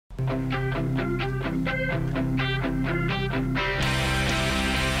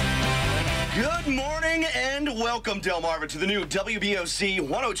Good morning and welcome, Delmarva, to the new WBOC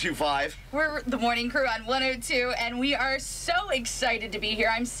 102.5. We're the morning crew on 102, and we are so excited to be here.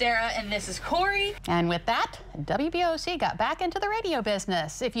 I'm Sarah, and this is Corey. And with that, WBOC got back into the radio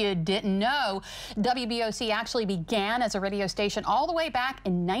business. If you didn't know, WBOC actually began as a radio station all the way back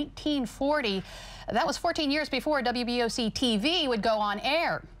in 1940. That was 14 years before WBOC TV would go on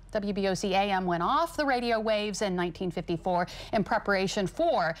air. WBOC AM went off the radio waves in 1954 in preparation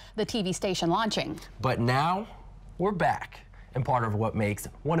for the TV station launching. But now we're back. And part of what makes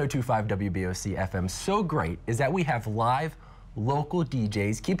 102.5 WBOC FM so great is that we have live local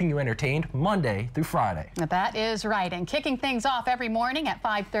DJs keeping you entertained Monday through Friday. That is right. And kicking things off every morning at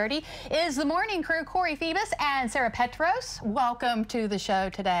 5:30 is the morning crew, Corey Phoebus and Sarah Petros. Welcome to the show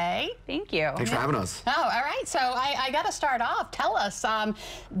today. Thank you. Thanks for having us. Oh, all right. So I got to start off. Tell us,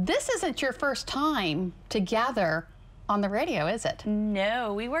 this isn't your first time together on the radio, is it?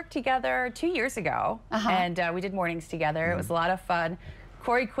 No, we worked together 2 years ago, and we did mornings together. It was a lot of fun.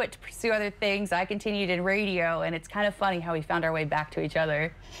 Corey quit to pursue other things. I continued in radio, and it's kind of funny how we found our way back to each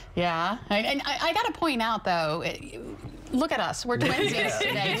other. Yeah. And I got to point out, though, look at us. We're twinsies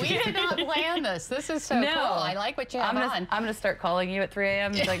today. We did not plan this. This is so cool. I like what you have on. I'm going to start calling you at 3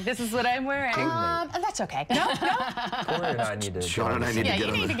 a.m. Like, this is what I'm wearing. That's okay. No. Corey and I need to Sean and I need to get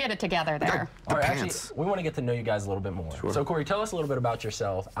you need to get it together there. All right, actually, we want to get to know you guys a little bit more. Sure. So, Corey, tell us a little bit about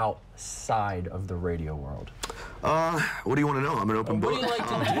yourself outside of the radio world. What do you want to know? I'm an open book. What do you like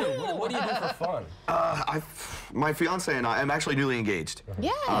to do? What do you do for fun? My fiance and I am actually newly engaged.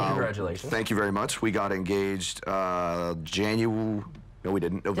 Yeah. Congratulations. Thank you very much. We got engaged January. No, we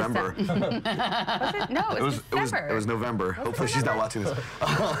didn't. November. Was it? No, it was December. It was November. Hopefully she's not watching this.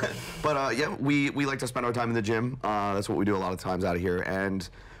 But yeah, we like to spend our time in the gym. That's what we do a lot of times out of here, and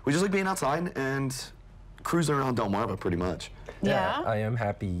we just like being outside and cruising around Delmarva pretty much. Yeah. I am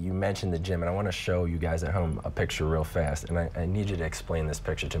happy you mentioned the gym, and I want to show you guys at home a picture real fast, and I need you to explain this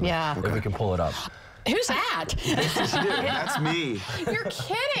picture to me. Yeah. If we can pull it up. Who's that? That's me. You're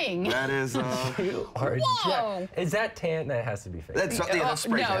kidding. That is. Whoa. Is that tan? That has to be fake. That's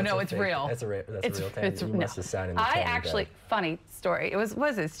spray tan. No, it's real. That's a real tan. You must have sat in the I tan actually, bed. funny story. It was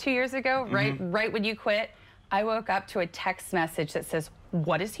this 2 years ago, right when you quit? I woke up to a text message that says,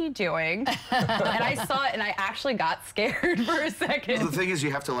 "What is he doing?" And I saw it, and I actually got scared for a second. The thing is, you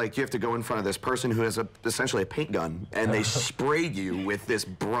have to go in front of this person who has essentially a paint gun, and they spray you with this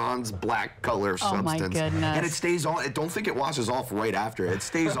bronze black color substance. Oh my goodness! And it stays on. Don't think it washes off right after. It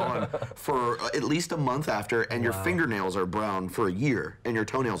stays on for at least a month after, and your fingernails are brown for a year, and your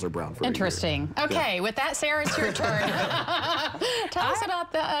toenails are brown for a year. Interesting. Okay, with that, Sarah, it's your turn. Tell us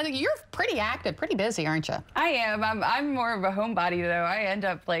about you're pretty active, pretty busy, aren't you? I am. I'm more of a homebody, though. I end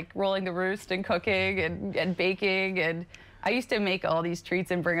up like rolling the roost and cooking and baking, and I used to make all these treats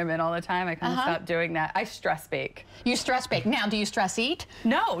and bring them in all the time. I kind of stopped doing that. I stress bake. You stress bake. Now, do you stress eat?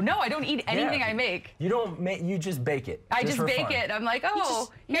 No, I don't eat anything I make. You don't make. You just bake it. I just bake it. I'm like, oh,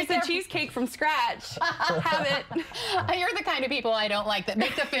 here's the cheesecake from scratch. Have it. You're the kind of people I don't like that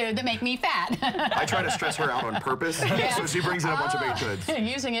make the food that make me fat. I try to stress her out on purpose, so she brings in a bunch of baked goods.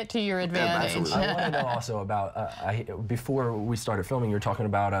 Using it to your advantage. absolutely. I want to know also about before we started filming, you were talking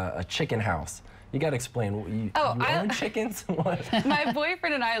about a chicken house. You got to explain. You own chickens? What? My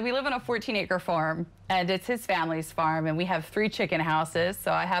boyfriend and I, we live on a 14-acre farm, and it's his family's farm, and we have 3 chicken houses.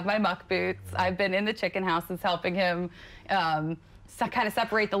 So I have my muck boots. I've been in the chicken houses helping him kind of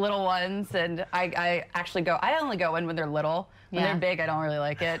separate the little ones, and I actually go. I only go in when they're little. When they're big, I don't really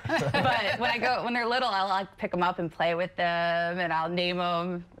like it. But when they're little, I'll like pick them up and play with them, and I'll name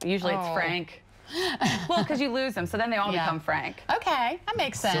them. Usually it's Frank. Well, because you lose them, so then they all become Frank. Okay, that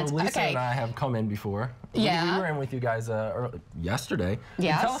makes sense. So Lisa and I have come in before. Yeah. We were in with you guys yesterday.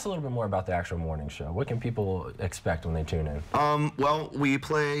 Yes. Tell us a little bit more about the actual morning show. What can people expect when they tune in? Well, we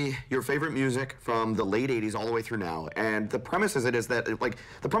play your favorite music from the late 80s all the way through now. And the premise is that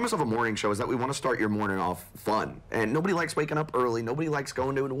the premise of a morning show is that we want to start your morning off fun. And nobody likes waking up early. Nobody likes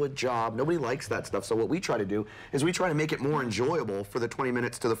going to a job. Nobody likes that stuff. So what we try to do is we try to make it more enjoyable for the 20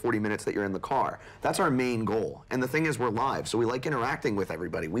 minutes to the 40 minutes that you're in the car. That's our main goal. And the thing is, we're live, so we like interacting with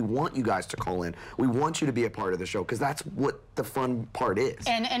everybody. We want you guys to call in. We want you to be a part of the show, because that's what the fun part is.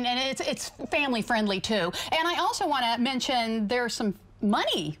 And it's family friendly too. And I also want to mention there's some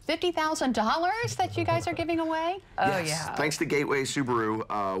money, $50,000 that you guys are giving away. Oh, Yes. yeah. Thanks to Gateway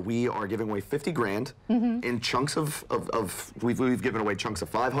Subaru, we are giving away 50 grand in chunks of we've given away chunks of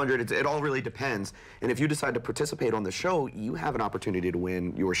 500. It all really depends. And if you decide to participate on the show, you have an opportunity to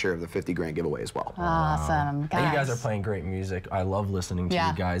win your share of the 50 grand giveaway as well. Awesome, guys. And you guys are playing great music. I love listening to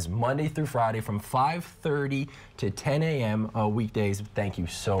Yeah. you guys. Monday through Friday from 5:30 to 10 a.m. Weekdays. Thank you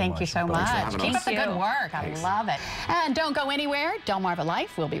so much. Thank you so much. having Keep us. up the good work. I love it. And don't go anywhere. Delmarva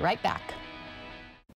Life. We'll be right back.